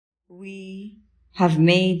We have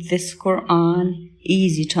made this Quran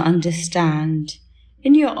easy to understand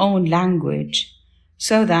in your own language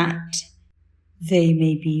so that they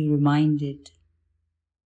may be reminded.